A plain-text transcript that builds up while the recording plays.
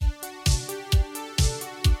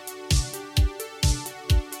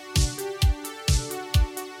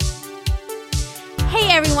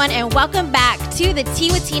everyone, and welcome back to the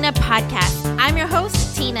Tea with Tina podcast. I'm your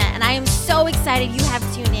host, Tina, and I am so excited you have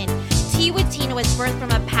tuned in. Tea with Tina was birthed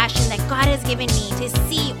from a passion that God has given me to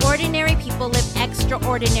see ordinary people live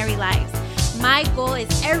extraordinary lives. My goal is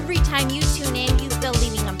every time you tune in, you feel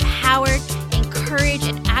leaving empowered, encouraged,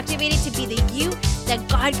 and activated to be the you that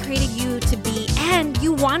God created you to be and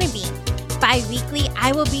you want to be. Bi-weekly,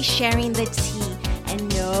 I will be sharing the tea.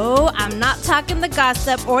 And no, I'm not talking the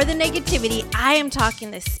gossip or the negativity. I am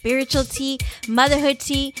talking the spiritual tea, motherhood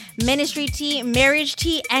tea, ministry tea, marriage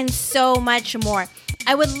tea, and so much more.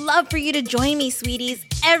 I would love for you to join me, sweeties,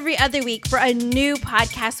 every other week for a new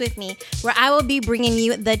podcast with me, where I will be bringing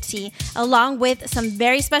you the tea, along with some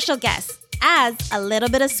very special guests, as a little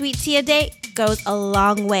bit of sweet tea a day goes a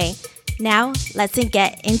long way. Now, let's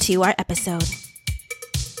get into our episode.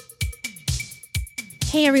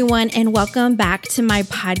 Hey everyone, and welcome back to my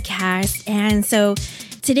podcast. And so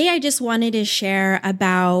today I just wanted to share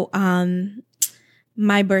about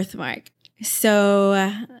my birthmark.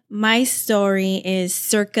 So my story is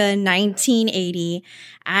circa 1980.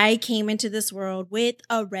 I came into this world with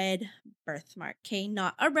a red birthmark, okay?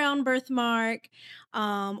 Not a brown birthmark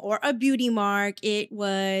or a beauty mark. It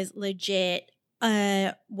was legit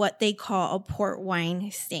what they call a port wine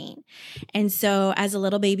stain. And so as a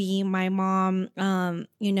little baby, my mom,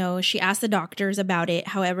 she asked the doctors about it.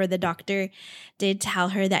 However, the doctor did tell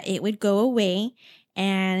her that it would go away,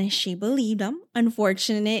 and she believed them.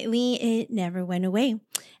 Unfortunately, it never went away.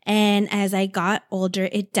 And as I got older,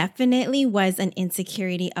 it definitely was an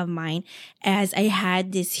insecurity of mine, as I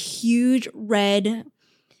had this huge red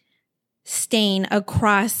stain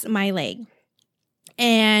across my leg.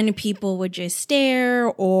 And people would just stare,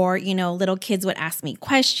 or, little kids would ask me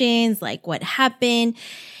questions like, what happened?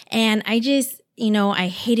 And I just, I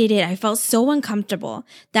hated it. I felt so uncomfortable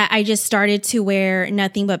that I just started to wear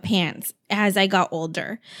nothing but pants as I got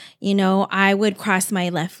older. I would cross my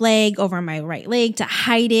left leg over my right leg to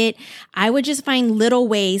hide it. I would just find little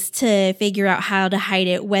ways to figure out how to hide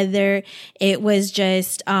it, whether it was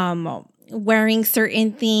just, wearing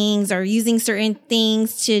certain things or using certain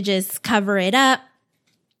things to just cover it up.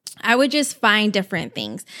 I would just find different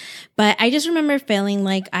things. But I just remember feeling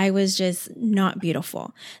like I was just not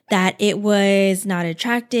beautiful, that it was not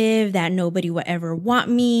attractive, that nobody would ever want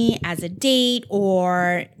me as a date,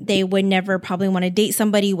 or they would never probably want to date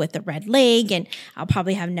somebody with a red leg, and I'll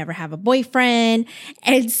probably never have a boyfriend.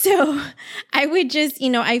 And so I would just,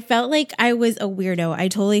 I felt like I was a weirdo. I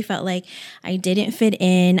totally felt like I didn't fit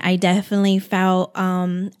in. I definitely felt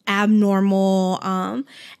abnormal.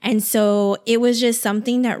 And so it was just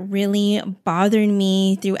something that really bothered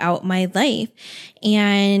me throughout my life.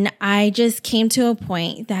 And I just came to a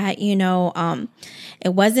point that,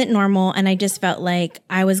 it wasn't normal. And I just felt like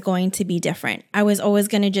I was going to be different. I was always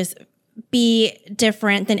going to just be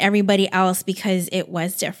different than everybody else because it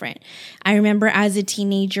was different. I remember as a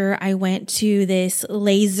teenager, I went to this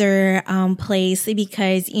laser place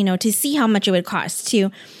because, to see how much it would cost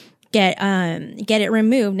to get it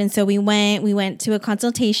removed. And so we went to a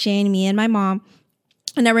consultation, me and my mom.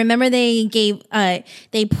 And I remember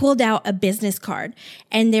they pulled out a business card,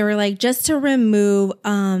 and they were like, just to remove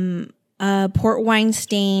a port wine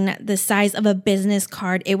stain the size of a business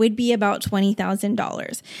card, it would be about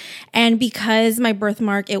 $20,000. And because my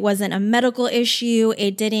birthmark, it wasn't a medical issue,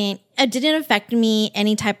 it didn't affect me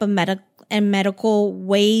any type of medical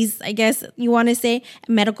ways, I guess you want to say,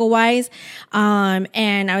 medical wise.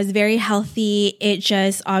 And I was very healthy. It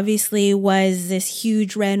just obviously was this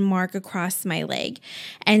huge red mark across my leg.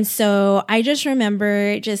 And so I just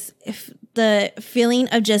remember the feeling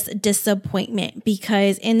of just disappointment,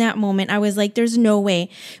 because in that moment I was like, there's no way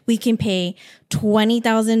we can pay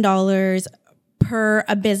 $20,000 per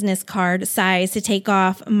a business card size to take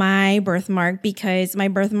off my birthmark, because my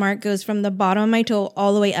birthmark goes from the bottom of my toe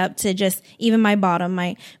all the way up to just even my bottom,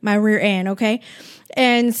 my rear end. Okay.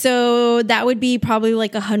 And so that would be probably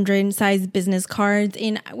like 100 size business cards,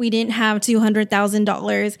 and we didn't have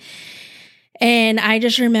 $200,000. And I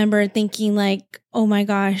just remember thinking like, oh my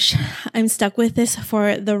gosh, I'm stuck with this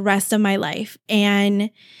for the rest of my life.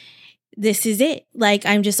 And this is it. Like,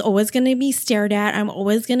 I'm just always going to be stared at. I'm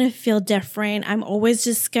always going to feel different. I'm always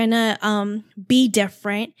just going to be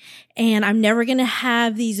different. And I'm never going to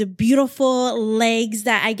have these beautiful legs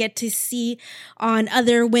that I get to see on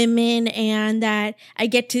other women, and that I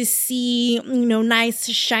get to see, nice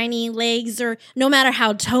shiny legs, or no matter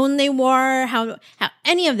how toned they were, how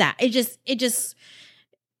any of that. It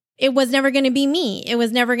was never going to be me. It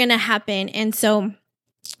was never going to happen. And so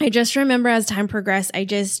I just remember as time progressed, I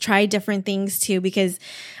just tried different things too, because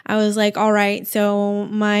I was like, all right, so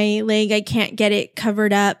my leg, I can't get it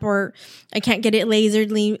covered up, or I can't get it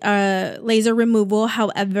laser removal.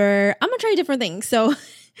 However, I'm gonna try different things. So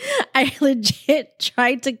I legit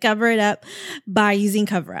tried to cover it up by using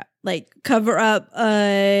cover up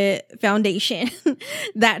foundation.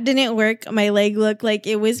 That didn't work. My leg looked like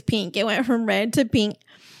it was pink. It went from red to pink.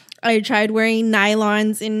 I tried wearing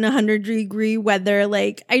nylons in 100-degree weather.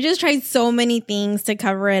 Like, I just tried so many things to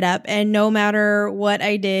cover it up. And no matter what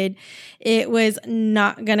I did, it was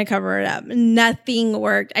not going to cover it up. Nothing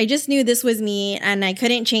worked. I just knew this was me and I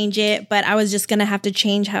couldn't change it, but I was just going to have to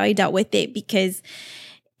change how I dealt with it because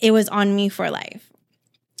it was on me for life.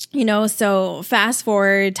 So fast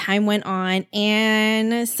forward, time went on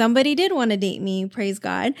and somebody did want to date me, praise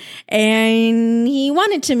God. And he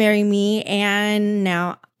wanted to marry me,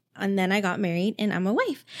 and then I got married and I'm a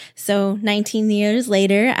wife. So 19 years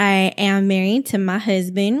later, I am married to my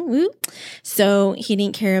husband. Woo. So he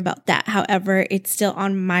didn't care about that. However, it's still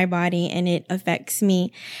on my body and it affects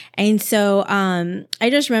me. And so I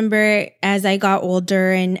just remember as I got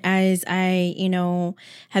older and as I,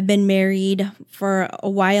 have been married for a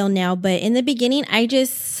while now, but in the beginning,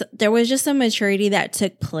 there was just a maturity that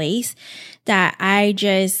took place that I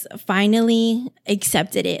just finally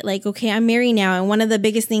accepted it. Like, okay, I'm married now. And one of the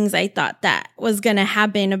biggest things I thought that was going to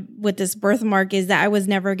happen with this birthmark is that I was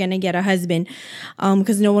never going to get a husband,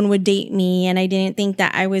 because no one would date me. And I didn't think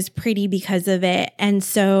that I was pretty because of it. And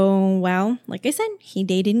so, well, like I said, he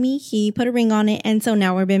dated me, he put a ring on it. And so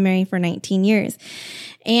now we've been married for 19 years.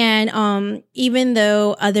 And even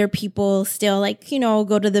though other people still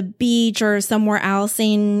go to the beach or somewhere else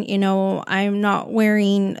and, I'm not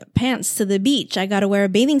wearing pants to the beach. I got to wear a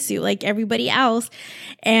bathing suit like everybody else.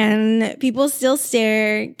 And people still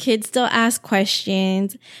stare, kids still ask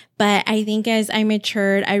questions. But I think as I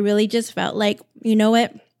matured, I really just felt like, you know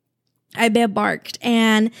what? I birthmarked,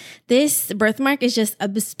 and this birthmark is just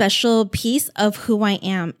a special piece of who I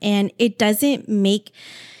am. And it doesn't make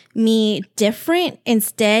me different.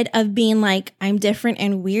 Instead of being like, I'm different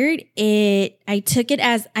and weird, I took it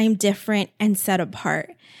as I'm different and set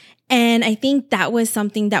apart. And I think that was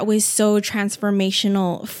something that was so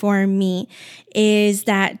transformational for me, is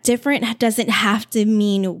that different doesn't have to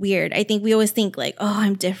mean weird. I think we always think like, oh,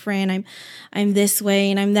 I'm different. I'm this way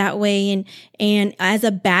and I'm that way. And as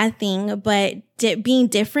a bad thing, but being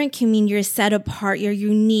different can mean you're set apart, you're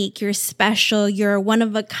unique, you're special, you're one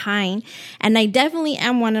of a kind. And I definitely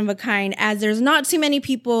am one of a kind, as there's not too many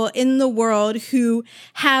people in the world who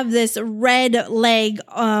have this red leg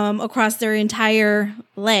across their entire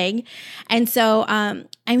leg. And so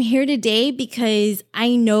I'm here today because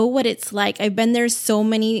I know what it's like. I've been there so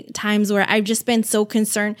many times where I've just been so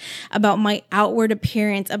concerned about my outward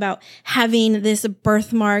appearance, about having this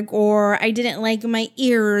birthmark, or I didn't like my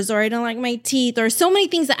ears, or I don't like my teeth, or so many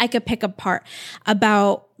things that I could pick apart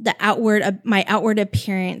about my outward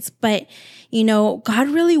appearance. But, God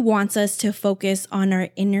really wants us to focus on our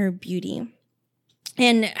inner beauty.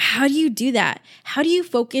 And how do you do that? How do you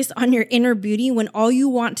focus on your inner beauty when all you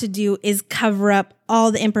want to do is cover up all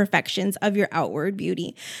the imperfections of your outward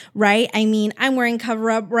beauty, right? I mean, I'm wearing cover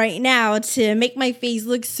up right now to make my face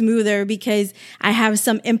look smoother because I have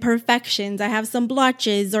some imperfections. I have some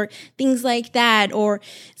blotches or things like that. Or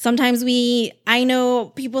sometimes I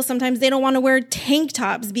know people, sometimes they don't want to wear tank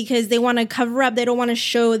tops because they want to cover up. They don't want to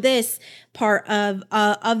show this part of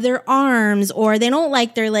their arms, or they don't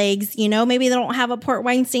like their legs. Maybe they don't have a port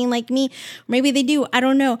wine stain like me. Maybe they do. I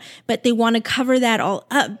don't know. But they want to cover that all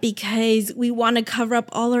up because we want to cover up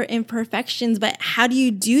all our imperfections. But how do you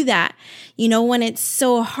do that? When it's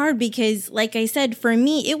so hard, because like I said, for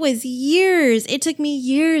me, it was years. It took me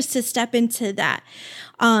years to step into that.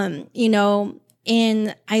 And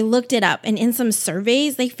I looked it up, and in some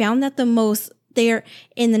surveys, they found that in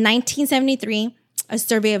the 1973, a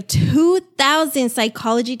survey of 2,000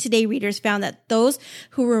 Psychology Today readers found that those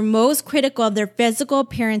who were most critical of their physical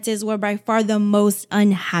appearances were by far the most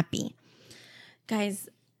unhappy. Guys,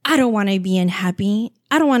 I don't want to be unhappy.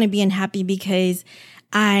 I don't want to be unhappy because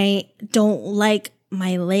I don't like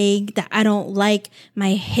my leg, that I don't like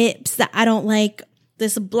my hips, that I don't like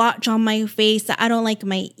this blotch on my face, that I don't like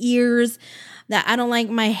my ears, that I don't like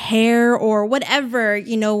my hair, or whatever.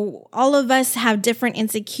 All of us have different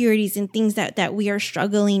insecurities and things that we are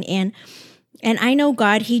struggling in. And I know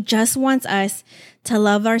God, He just wants us to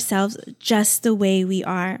love ourselves just the way we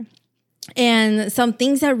are. And some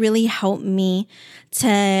things that really helped me to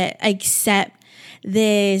accept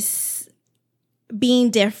this being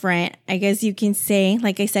different, I guess you can say,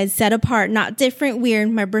 like I said, set apart, not different, weird.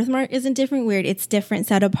 My birthmark isn't different, weird. It's different,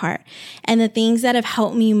 set apart. And the things that have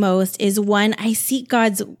helped me most is, one, I seek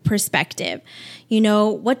God's perspective.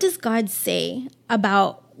 What does God say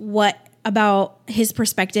about his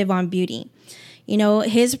perspective on beauty?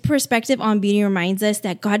 His perspective on beauty reminds us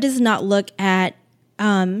that God does not look at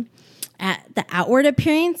the outward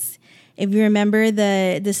appearance. If you remember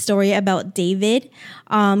the story about David,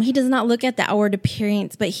 he does not look at the outward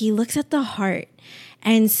appearance, but he looks at the heart.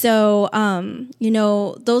 And so,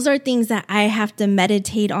 those are things that I have to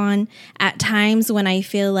meditate on at times when I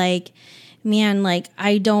feel like, man, like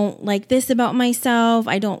I don't like this about myself.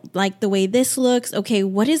 I don't like the way this looks. Okay,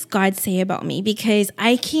 what does God say about me? Because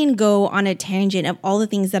I can go on a tangent of all the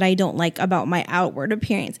things that I don't like about my outward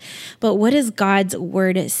appearance. But what does God's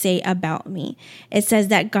word say about me? It says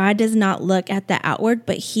that God does not look at the outward,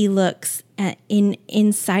 but he looks at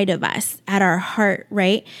inside of us, at our heart,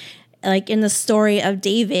 right? Like in the story of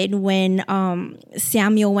David, when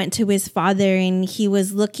Samuel went to his father and he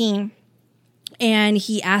was looking, and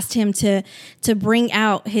he asked him to bring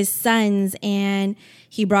out his sons, and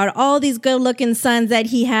he brought all these good looking sons that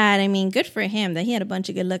he had. I mean, good for him that he had a bunch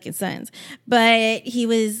of good looking sons. But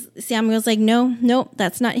Samuel's like, no,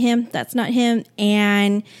 that's not him. That's not him.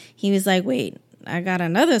 And he was like, wait, I got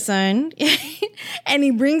another son. And he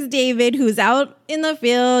brings David, who's out in the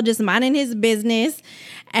field, just minding his business.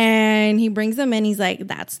 And he brings him in. He's like,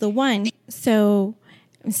 that's the one. So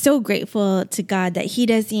I'm so grateful to God that he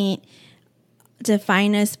doesn't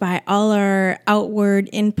define us by all our outward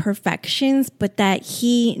imperfections, but that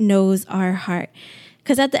he knows our heart.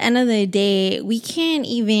 Because at the end of the day, you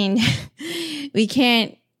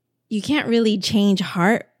can't really change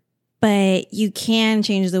heart, but you can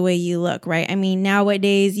change the way you look, right? I mean,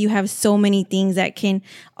 nowadays you have so many things that can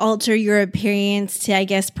alter your appearance to, I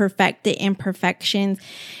guess, perfect the imperfections.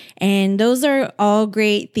 And those are all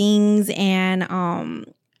great things. And,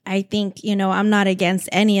 I think, I'm not against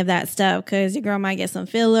any of that stuff, because your girl might get some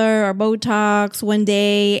filler or Botox one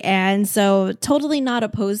day. And so totally not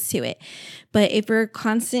opposed to it. But if you're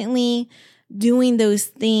constantly doing those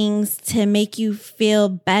things to make you feel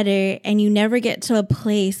better and you never get to a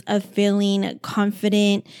place of feeling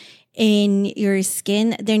confident in your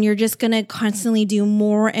skin, then you're just going to constantly do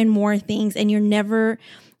more and more things, and you're never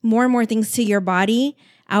more and more things to your body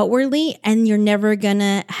outwardly, and you're never going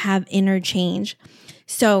to have inner change.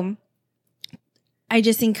 So I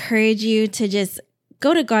just encourage you to just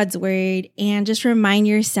go to God's word and just remind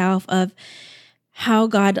yourself of how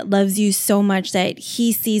God loves you so much that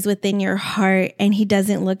he sees within your heart and he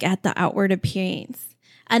doesn't look at the outward appearance.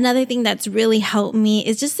 Another thing that's really helped me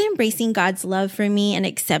is just embracing God's love for me and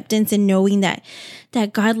acceptance, and knowing that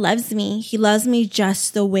God loves me. He loves me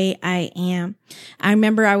just the way I am. I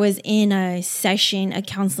remember I was in a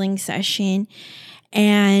counseling session,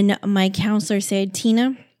 and my counselor said,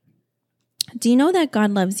 Tina, do you know that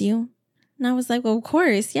God loves you? And I was like, well, of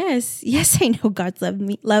course. Yes, I know God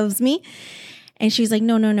loves me. And she was like,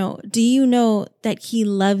 no. Do you know that he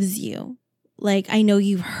loves you? Like, I know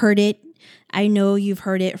you've heard it. I know you've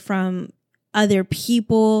heard it from other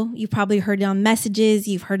people. You've probably heard it on messages.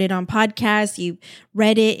 You've heard it on podcasts. You've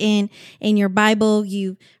read it in your Bible.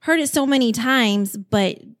 You've heard it so many times,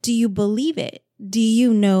 but do you believe it? Do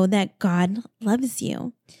you know that God loves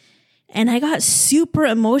you? And I got super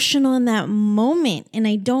emotional in that moment. And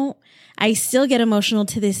I still get emotional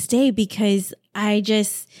to this day, because I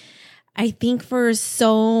think for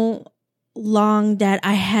so long that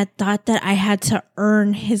I had thought that I had to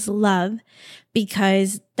earn his love,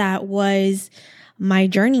 because that was my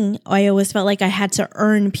journey. I always felt like I had to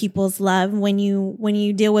earn people's love. When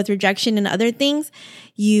you deal with rejection and other things,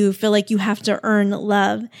 you feel like you have to earn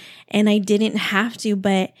love. And I didn't have to.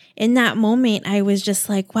 But in that moment, I was just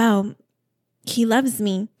like, wow, he loves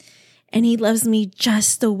me. And he loves me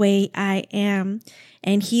just the way I am.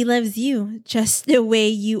 And he loves you just the way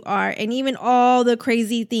you are. And even all the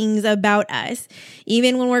crazy things about us,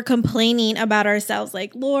 even when we're complaining about ourselves,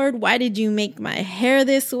 like, Lord, why did you make my hair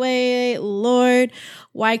this way? Lord,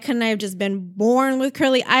 why couldn't I have just been born with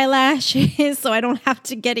curly eyelashes so I don't have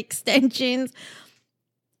to get extensions?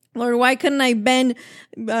 Lord, why couldn't I been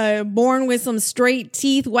born with some straight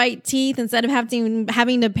teeth, white teeth, instead of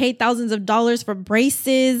having to pay thousands of dollars for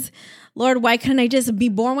braces? Lord, why couldn't I just be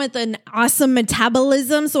born with an awesome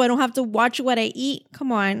metabolism so I don't have to watch what I eat?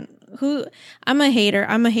 Come on. who I'm a hater.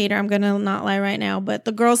 I'm going to not lie right now, but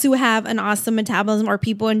the girls who have an awesome metabolism or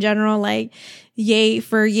people in general, like, yay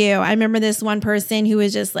for you. I remember this one person who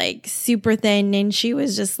was just like super thin and she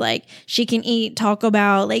was just like, she can eat Taco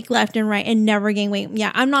Bell like left and right and never gain weight.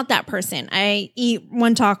 Yeah, I'm not that person. I eat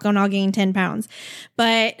one taco and I'll gain 10 pounds.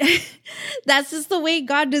 But that's just the way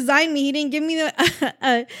God designed me. He didn't give me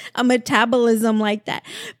a metabolism like that.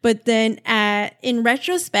 But then in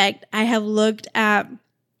retrospect, I have looked at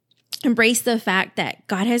embrace the fact that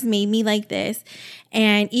God has made me like this.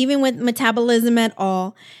 And even with metabolism at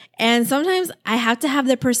all, and sometimes I have to have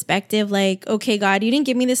the perspective like, okay, God, you didn't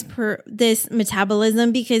give me this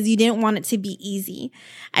metabolism because you didn't want it to be easy.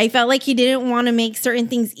 I felt like you didn't want to make certain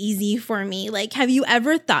things easy for me. Like, have you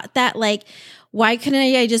ever thought that, like, why couldn't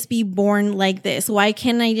I just be born like this? Why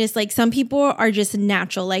can't I just, like, some people are just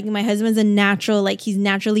natural. Like, my husband's a natural, like, he's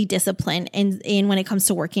naturally disciplined and when it comes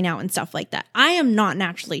to working out and stuff like that. I am not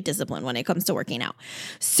naturally disciplined when it comes to working out.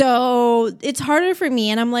 So it's harder for me.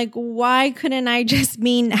 And I'm like, why couldn't I just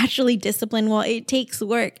be naturally disciplined? Well, it takes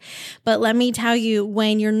work. But let me tell you,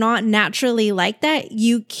 when you're not naturally like that,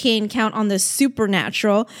 you can count on the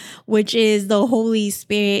supernatural, which is the Holy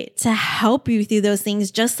Spirit, to help you through those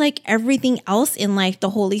things, just like everything else in life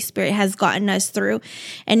the Holy Spirit has gotten us through.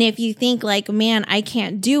 And if you think like, man, I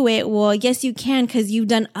can't do it, well, yes, you can, because you've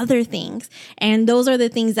done other things. And those are the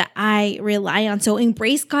things that I rely on. So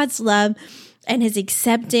embrace God's love and his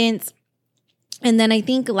acceptance. And then I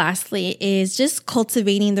think lastly is just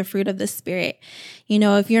cultivating the fruit of the Spirit. You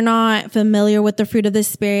know, if you're not familiar with the fruit of the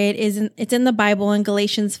Spirit, it's in the Bible in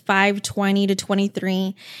Galatians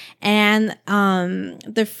 5:20-23. And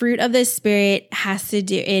the fruit of the Spirit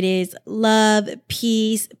it is love,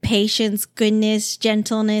 peace, patience, goodness,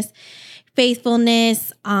 gentleness,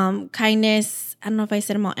 faithfulness, kindness. I don't know if I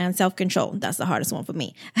said them all, and self-control. That's the hardest one for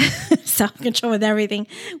me. Self-control with everything,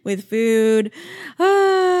 with food,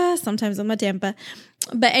 sometimes with my temper.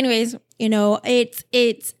 But anyways, you know,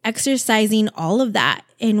 it's exercising all of that.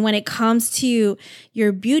 And when it comes to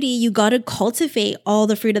your beauty, you got to cultivate all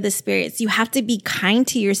the fruit of the Spirit. You have to be kind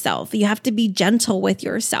to yourself. You have to be gentle with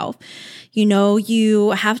yourself. You know,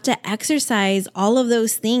 you have to exercise all of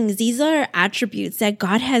those things. These are attributes that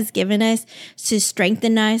God has given us to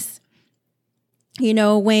strengthen us. You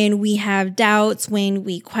know, when we have doubts, when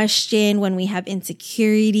we question, when we have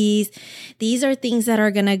insecurities, these are things that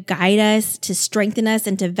are going to guide us, to strengthen us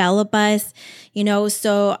and develop us, you know.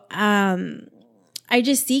 So I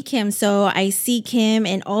just seek him. So I seek him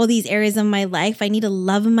in all these areas of my life. I need to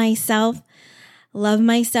love myself.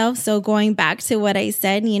 So going back to what I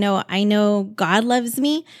said, you know, I know God loves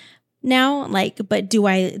me now, like, but do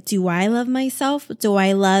I love myself? Do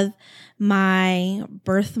I love my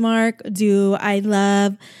birthmark? Do I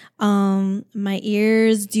love my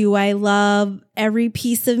ears? Do I love every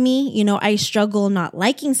piece of me? You know, I struggle not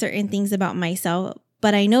liking certain things about myself,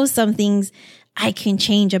 but I know some things I can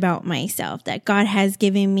change about myself, that God has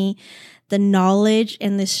given me the knowledge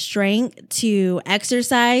and the strength to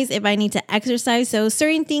exercise if I need to exercise. So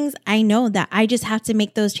certain things I know that I just have to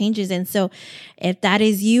make those changes. And so if that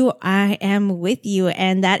is you, I am with you.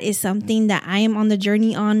 And that is something that I am on the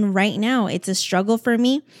journey on right now. It's a struggle for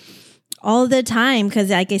me all the time because,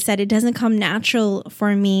 like I said, it doesn't come natural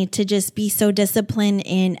for me to just be so disciplined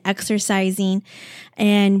in exercising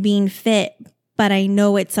and being fit. But I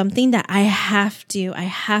know it's something that I have to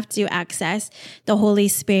access the Holy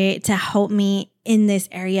Spirit to help me in this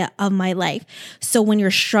area of my life. So when you're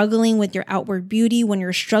struggling with your outward beauty, when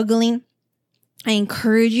you're struggling, I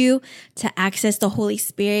encourage you to access the Holy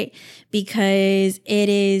Spirit because it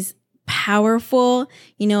is powerful.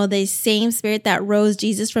 You know, the same Spirit that rose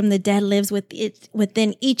Jesus from the dead lives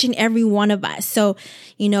within each and every one of us. So,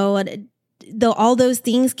 you know, all those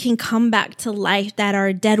things can come back to life that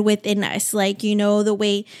are dead within us. Like, you know,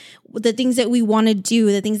 the things that we want to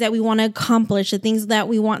do, the things that we want to accomplish, the things that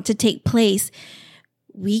we want to take place,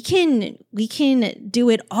 we can do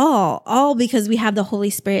it all because we have the Holy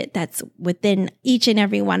Spirit that's within each and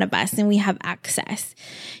every one of us and we have access.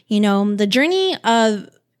 You know, the journey of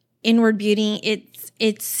inward beauty,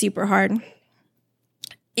 it's super hard.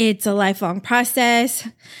 It's a lifelong process.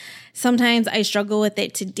 Sometimes I struggle with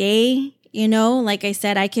it today. You know, like I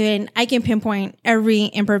said, I can pinpoint every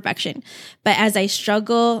imperfection, but as I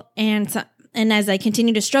struggle and as I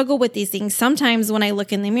continue to struggle with these things, sometimes when I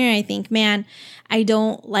look in the mirror, I think, man, I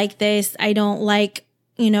don't like this. I don't like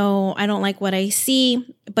what I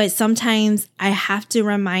see. But sometimes I have to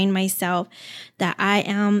remind myself that I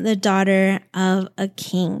am the daughter of a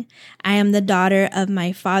king. I am the daughter of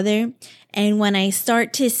my Father. And when I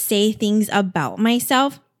start to say things about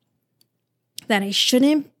myself that I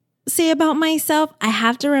shouldn't say about myself, I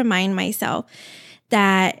have to remind myself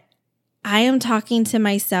that I am talking to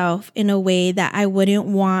myself in a way that I wouldn't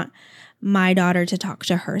want my daughter to talk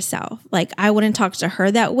to herself. Like, I wouldn't talk to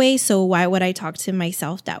her that way, so why would I talk to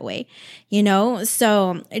myself that way?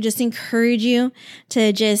 So I just encourage you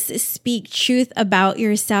to just speak truth about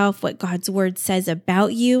yourself, what God's word says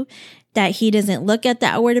about you, that he doesn't look at the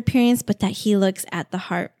outward appearance, but that he looks at the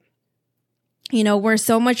heart. We're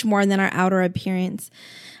so much more than our outer appearance.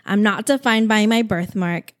 I'm not defined by my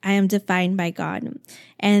birthmark. I am defined by God.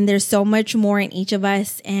 And there's so much more in each of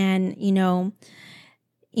us. And,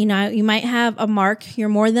 you might have a mark. You're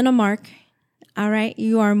more than a mark. All right.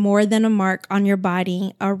 You are more than a mark on your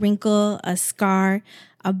body, a wrinkle, a scar,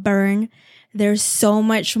 a burn. There's so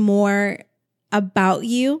much more about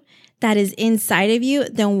you that is inside of you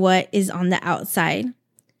than what is on the outside.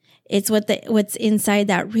 It's what's inside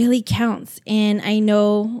that really counts. And I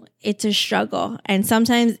know it's a struggle. And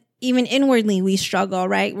sometimes even inwardly we struggle,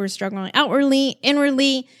 right? We're struggling outwardly,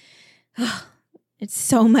 inwardly. It's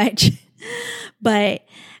so much. But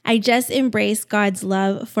I just embrace God's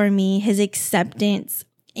love for me, his acceptance.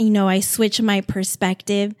 I switch my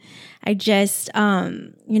perspective. I just,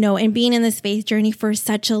 and being in this faith journey for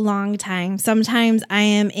such a long time, sometimes I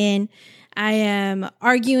am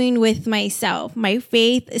arguing with myself. My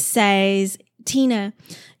faith says, Tina,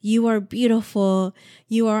 you are beautiful.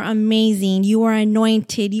 You are amazing. You are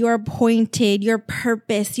anointed. You are appointed. You're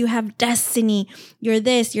purpose. You have destiny. You're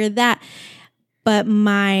this, you're that. But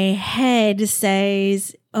my head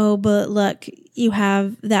says, oh, but look, you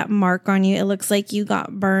have that mark on you. It looks like you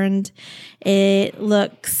got burned. It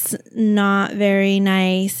looks not very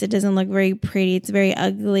nice. It doesn't look very pretty. It's very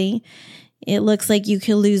ugly. It looks like you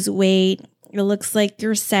could lose weight. It looks like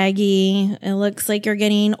you're saggy. It looks like you're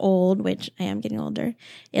getting old, which I am getting older.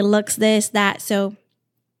 It looks this, that. So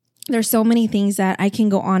there's so many things that I can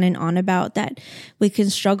go on and on about that we can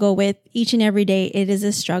struggle with each and every day. It is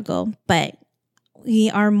a struggle, but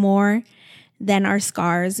we are more than our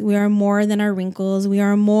scars. We are more than our wrinkles. We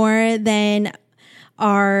are more than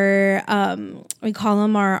our, we call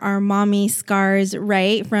them our mommy scars,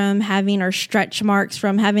 right? From having our stretch marks,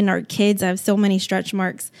 from having our kids. I have so many stretch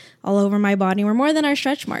marks all over my body. We're more than our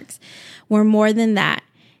stretch marks. We're more than that.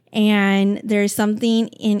 And there's something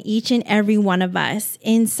in each and every one of us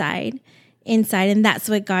inside. And that's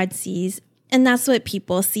what God sees. And that's what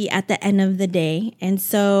people see at the end of the day. And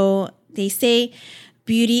so they say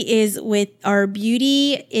beauty is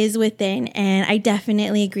within. And I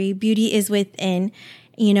definitely agree. Beauty is within.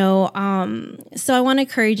 So I want to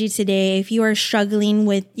encourage you today, if you are struggling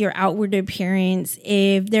with your outward appearance,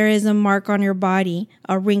 if there is a mark on your body,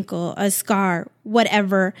 a wrinkle, a scar,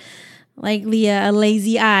 whatever, like Leah, a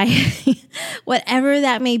lazy eye, whatever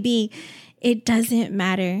that may be, it doesn't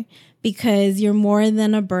matter, because you're more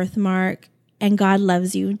than a birthmark and God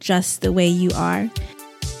loves you just the way you are.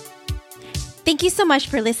 Thank you so much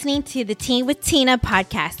for listening to the Tea with Tina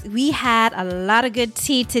podcast. We had a lot of good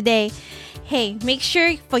tea today. Hey, make sure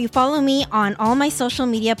you follow me on all my social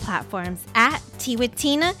media platforms at Tea with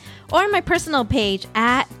Tina, or my personal page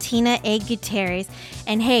at Tina A. Gutierrez.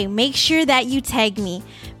 And hey, make sure that you tag me.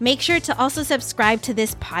 Make sure to also subscribe to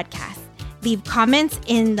this podcast. Leave comments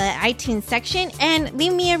in the iTunes section and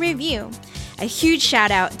leave me a review. A huge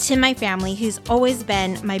shout out to my family, who's always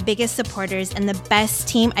been my biggest supporters and the best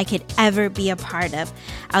team I could ever be a part of.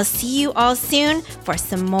 I'll see you all soon for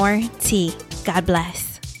some more tea. God bless.